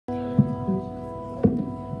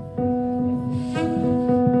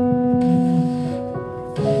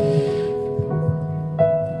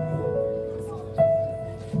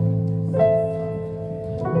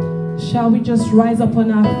just rise up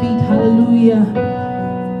on our feet. Hallelujah.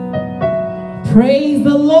 Praise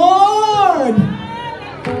the Lord.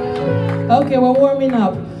 Okay, we're warming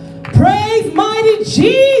up. Praise mighty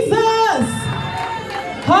Jesus.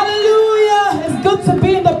 Hallelujah. It's good to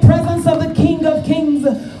be in the presence of the King of Kings,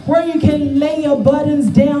 where you can lay your burdens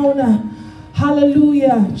down.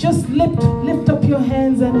 Hallelujah. Just lift up your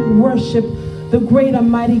hands and worship the great and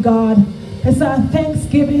mighty God. It's our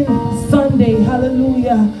Thanksgiving Sunday.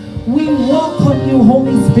 Hallelujah. We welcome you,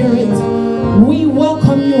 Holy Spirit. We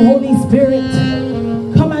welcome you, Holy Spirit.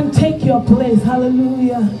 Come and take your place.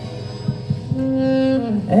 Hallelujah.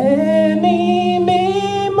 Emi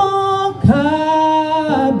mimo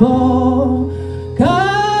kabo,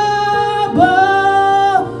 kabo,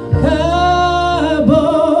 kabo.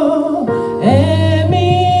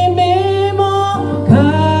 Emi mimo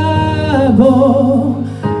kabo,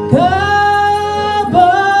 kabo.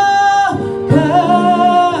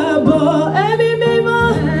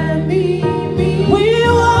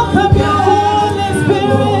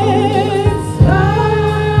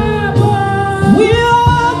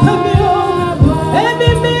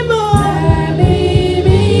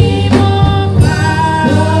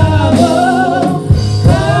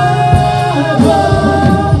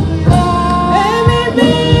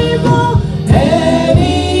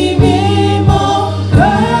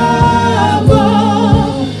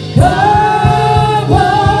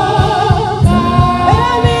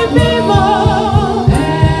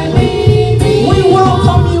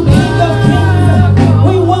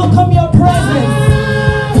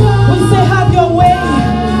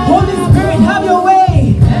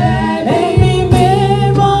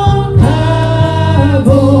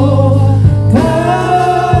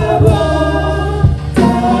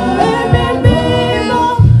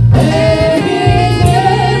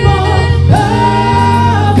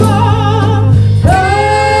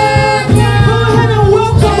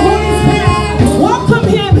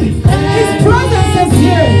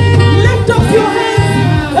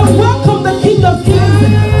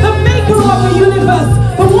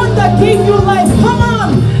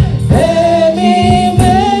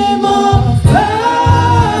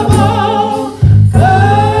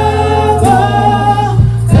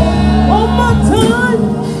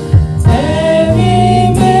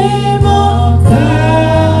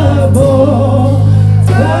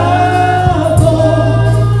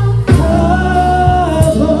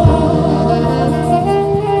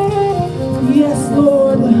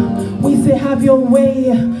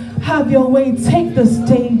 Have your way. Take the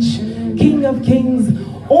stage, King of Kings.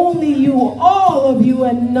 Only you, all of you,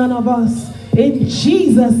 and none of us. In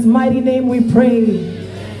Jesus' mighty name we pray.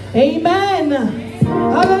 Amen.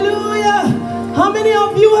 Hallelujah. How many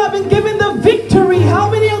of you have been given the victory? How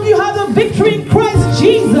many of you have the victory in Christ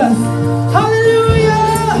Jesus? Hallelujah.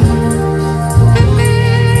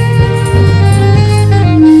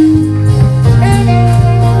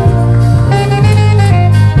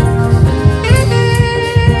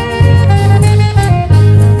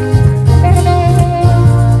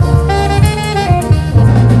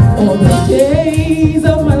 Days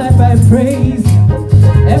of my life I praise.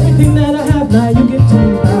 Everything that I have now you give to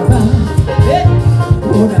me, Baba.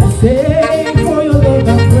 Lord, I say for your love I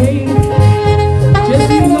praise. Just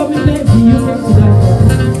you love me, plenty, you give to that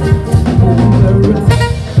God.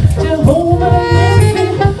 Jehovah,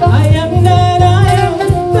 I am that I am,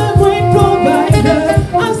 the great provider.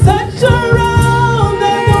 I'm such around,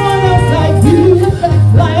 there's no one else like you.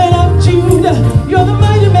 Lion of Judah, you're the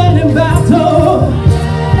mighty man in battle.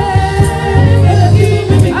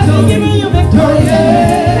 I'm giving you victory.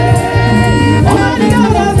 Almighty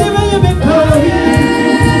God has given you victory.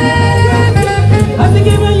 I'm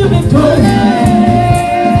giving you victory.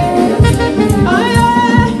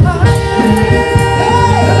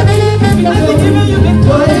 I'm giving you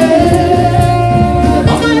victory.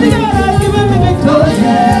 Almighty God has given me victory.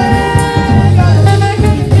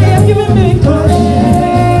 He has given me victory.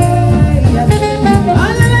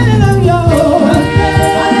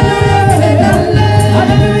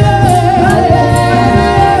 Hallelujah.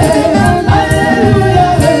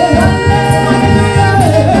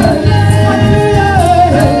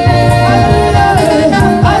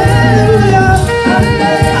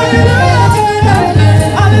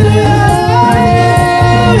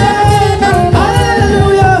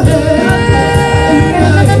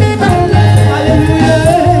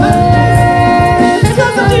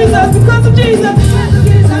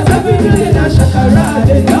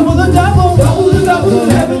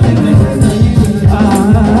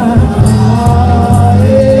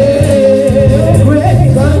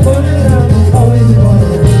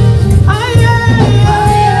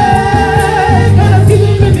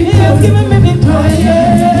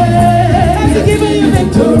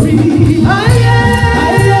 victory.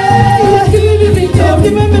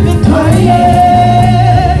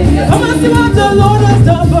 Come and see what the Lord has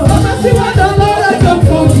done for me. Come and see what the Lord has done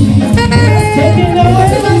for me. Taking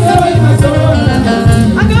away my soul.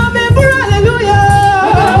 I got me for hallelujah.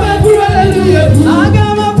 I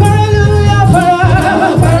got my hallelujah.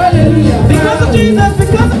 Hallelujah. Because of Jesus,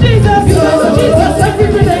 because of Jesus, Because of Jesus,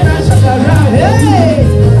 every day I shall arise.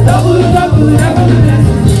 Hey, Double blessing.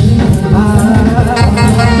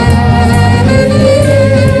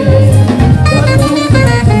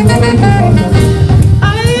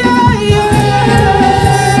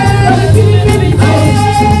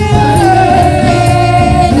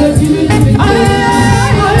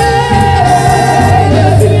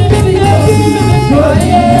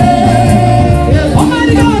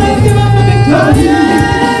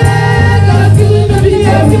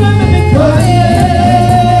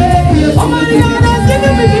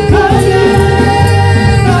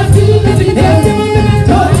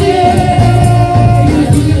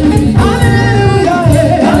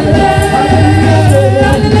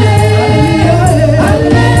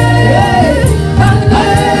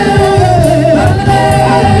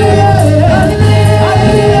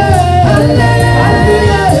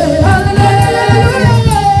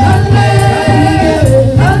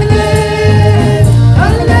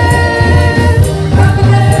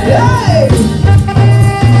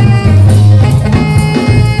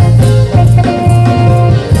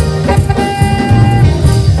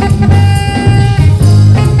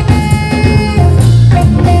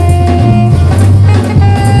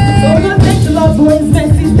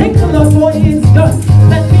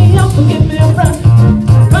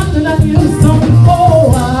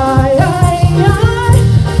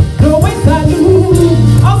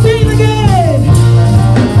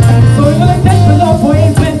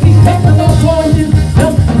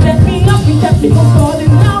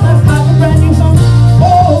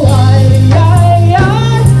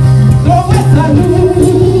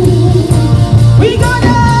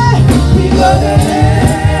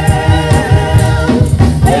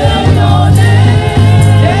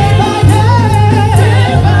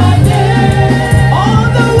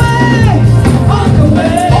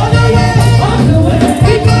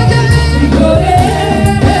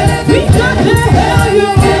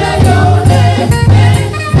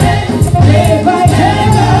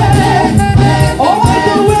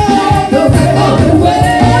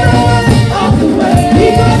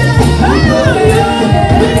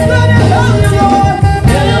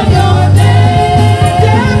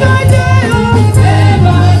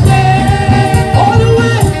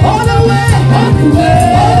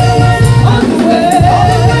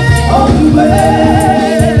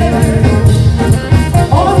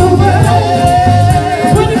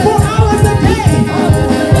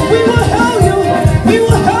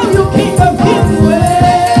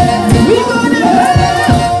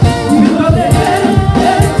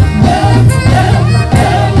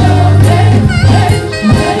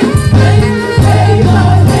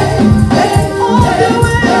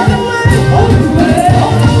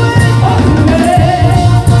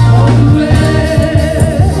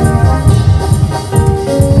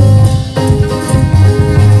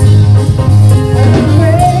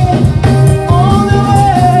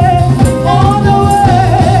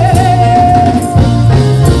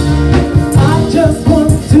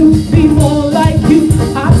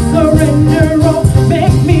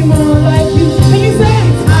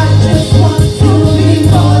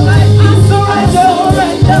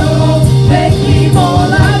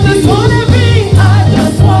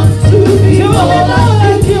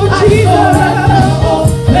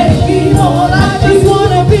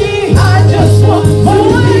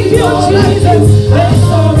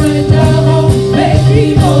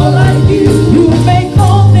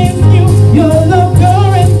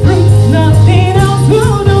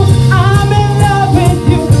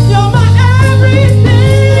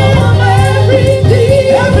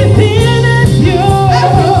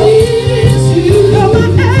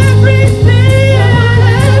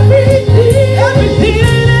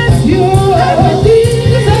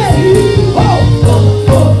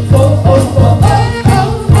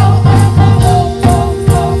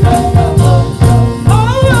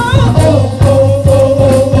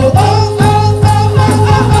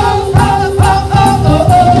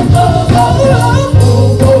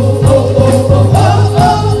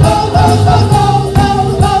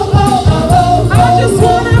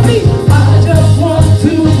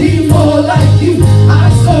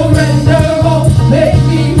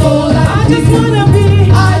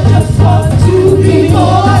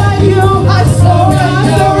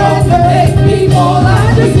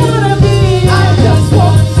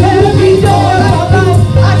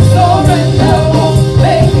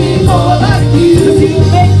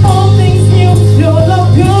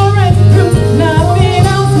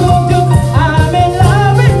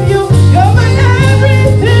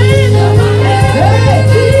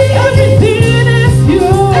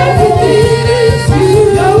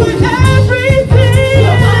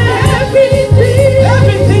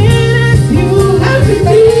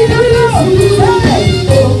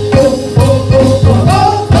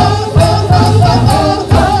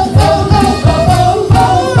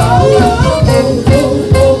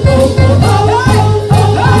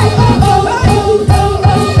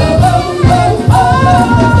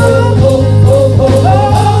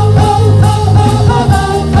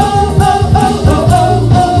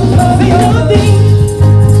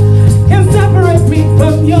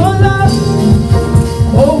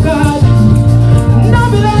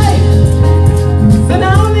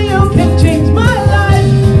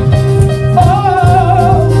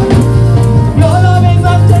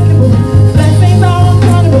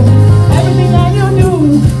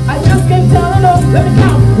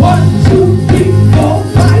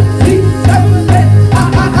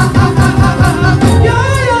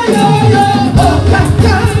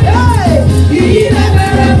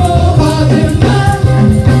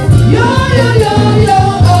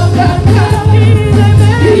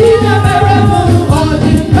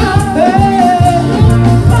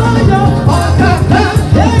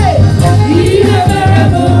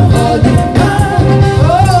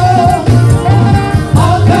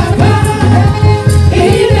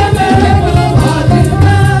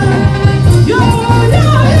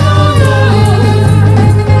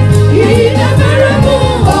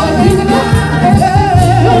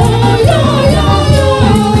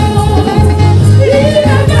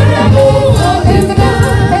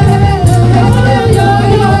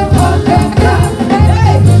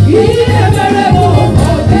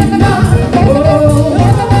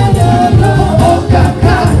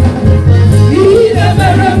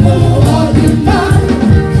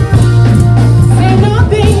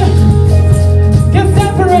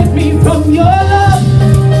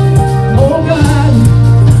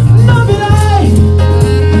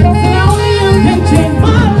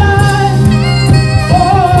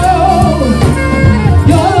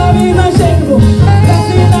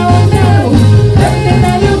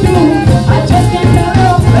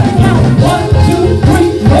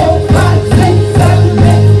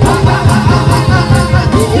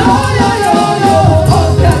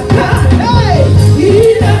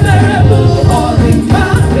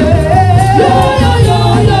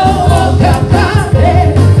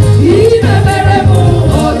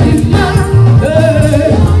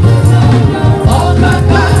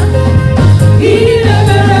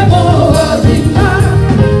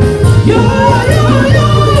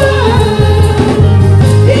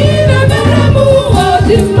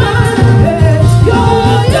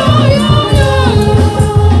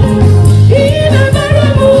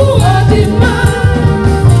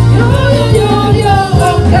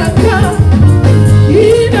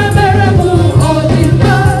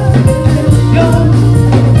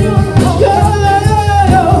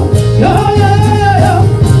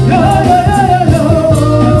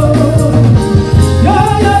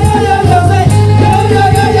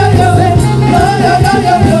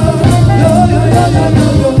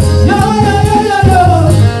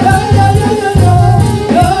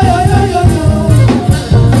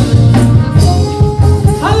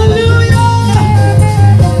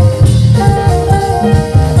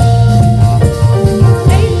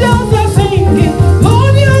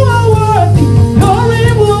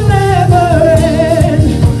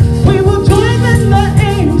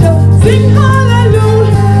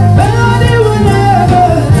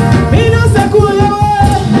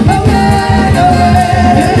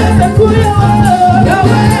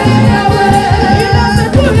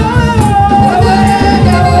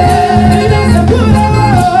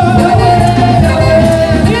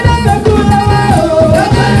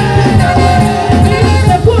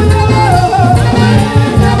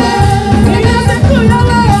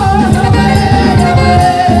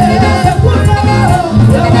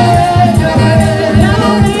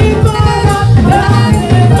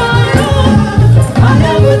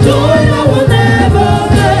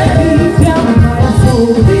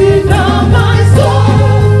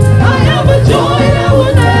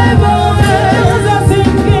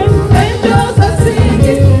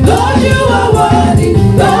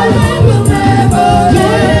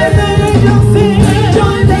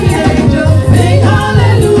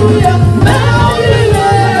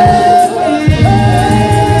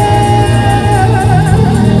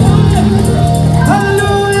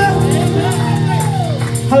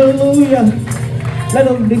 Hallelujah. Let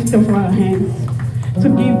us lift up our hands to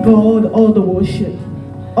give God all the worship,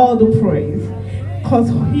 all the praise, because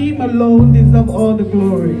Him alone deserves all the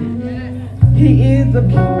glory. He is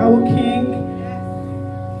our King.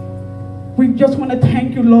 We just want to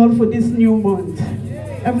thank you, Lord, for this new month.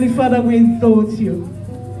 Heavenly Father, we exalt you.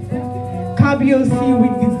 KBOC, we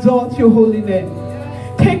exalt your holy name.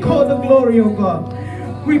 Take all the glory, O God.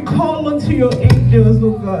 We call unto your angels,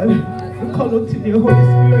 O God. We call unto the Holy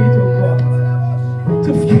Spirit, O God,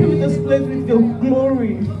 to fill this place with your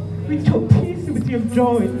glory, with your peace, with your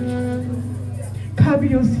joy.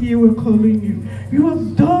 KBOC, we're calling you. You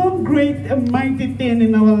have done great and mighty things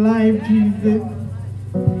in our life, Jesus.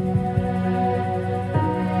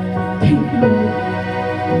 Thank you, Lord.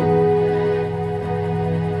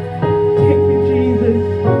 Thank you, Jesus.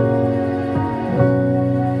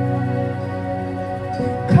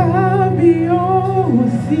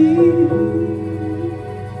 KBOC,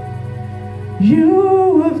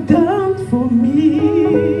 you have done for me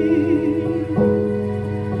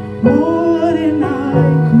more than I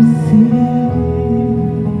could see.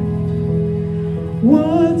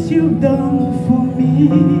 What you've done for me,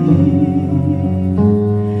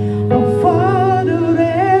 a father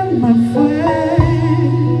and my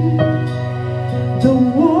friend, the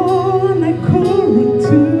one I couldn't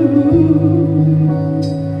do.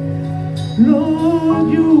 Lord,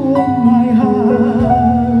 you are my heart.